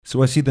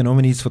So I see the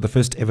nominees for the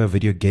first ever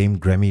video game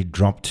Grammy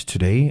dropped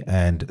today,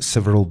 and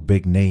several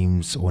big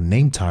names or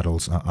name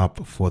titles are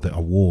up for the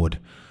award.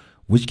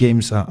 Which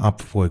games are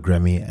up for a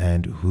Grammy,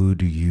 and who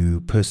do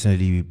you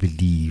personally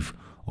believe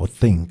or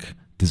think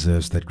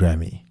deserves that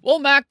Grammy? Well,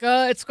 Mac,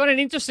 it's quite an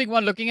interesting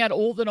one looking at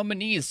all the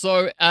nominees.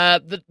 So,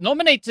 the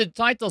nominated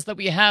titles that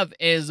we have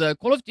is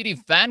Call of Duty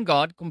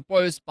Vanguard,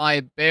 composed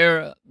by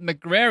Bear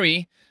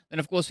McCreary. Then,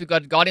 of course, we've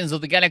got Guardians of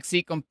the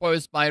Galaxy,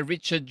 composed by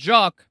Richard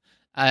Jock,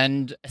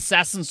 and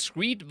Assassin's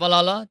Creed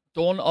Valhalla,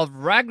 Dawn of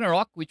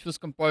Ragnarok, which was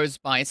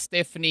composed by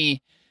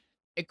Stephanie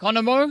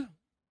Economo.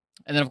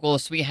 And then, of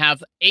course, we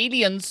have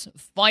Aliens,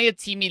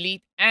 Fireteam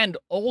Elite, and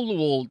Old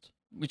World,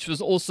 which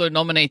was also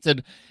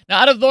nominated.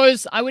 Now, out of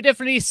those, I would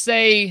definitely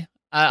say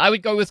I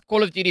would go with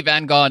Call of Duty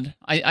Vanguard.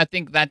 I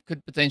think that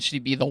could potentially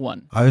be the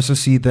one. I also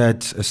see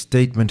that a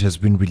statement has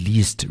been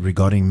released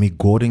regarding Mick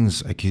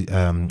Gordon's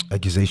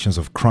accusations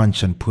of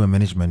crunch and poor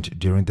management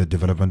during the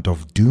development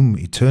of Doom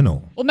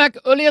Eternal. Well, Mac,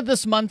 earlier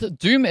this month,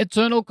 Doom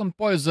Eternal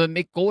composer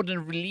Mick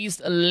Gordon released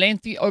a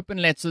lengthy open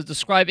letter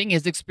describing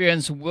his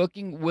experience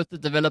working with the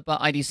developer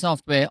ID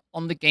Software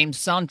on the game's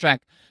soundtrack.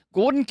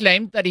 Gordon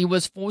claimed that he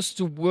was forced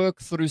to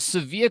work through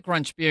severe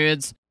crunch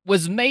periods,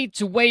 was made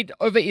to wait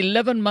over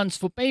 11 months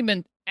for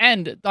payment,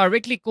 and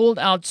directly called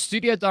out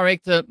studio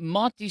director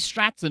Marty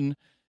Stratton,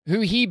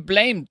 who he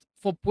blamed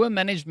for poor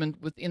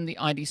management within the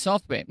ID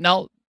Software.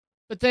 Now,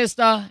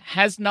 Bethesda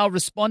has now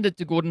responded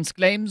to Gordon's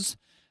claims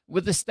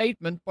with a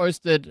statement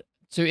posted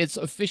to its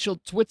official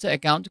Twitter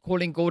account,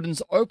 calling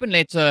Gordon's open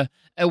letter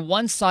a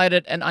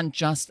one-sided and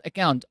unjust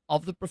account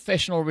of the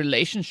professional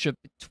relationship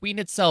between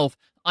itself,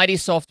 ID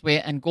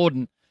Software, and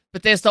Gordon.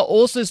 Bethesda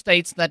also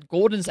states that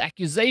Gordon's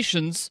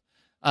accusations,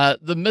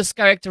 the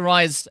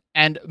mischaracterized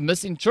and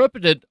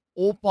misinterpreted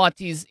all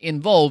parties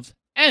involved,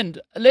 and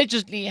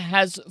allegedly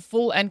has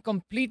full and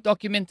complete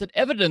documented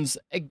evidence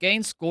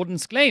against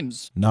Gordon's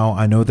claims. Now,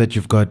 I know that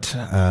you've got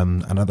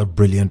another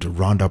brilliant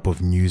roundup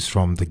of news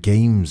from the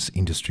games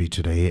industry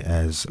today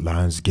as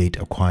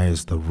Lionsgate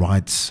acquires the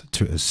rights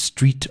to a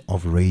Street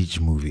of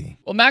Rage movie.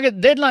 Well, Maggot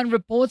Deadline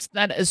reports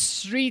that a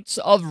Streets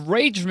of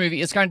Rage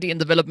movie is currently in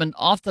development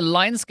after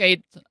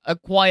Lionsgate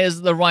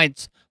acquires the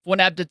rights for an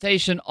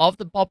adaptation of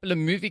the popular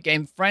movie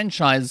game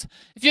franchise.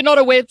 If you're not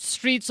aware,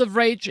 Streets of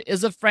Rage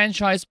is a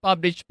franchise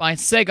published by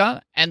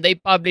Sega, and they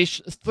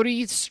published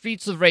 3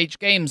 Streets of Rage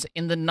games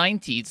in the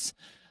 90s.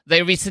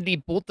 They recently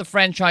bought the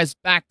franchise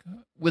back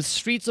with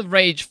Streets of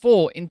Rage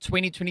 4 in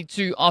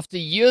 2022 after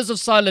years of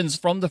silence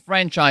from the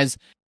franchise.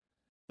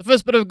 The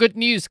first bit of good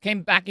news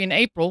came back in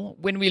April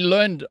when we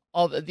learned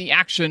of the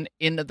action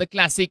in the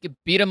classic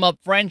beat-em-up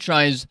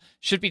franchise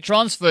should be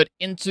transferred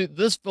into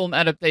this film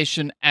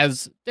adaptation,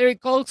 as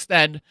Derek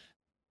Kolstad,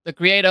 the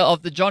creator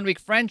of the John Wick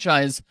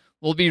franchise,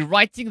 will be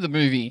writing the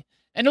movie.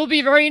 And it'll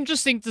be very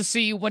interesting to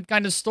see what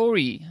kind of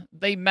story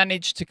they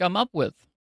manage to come up with.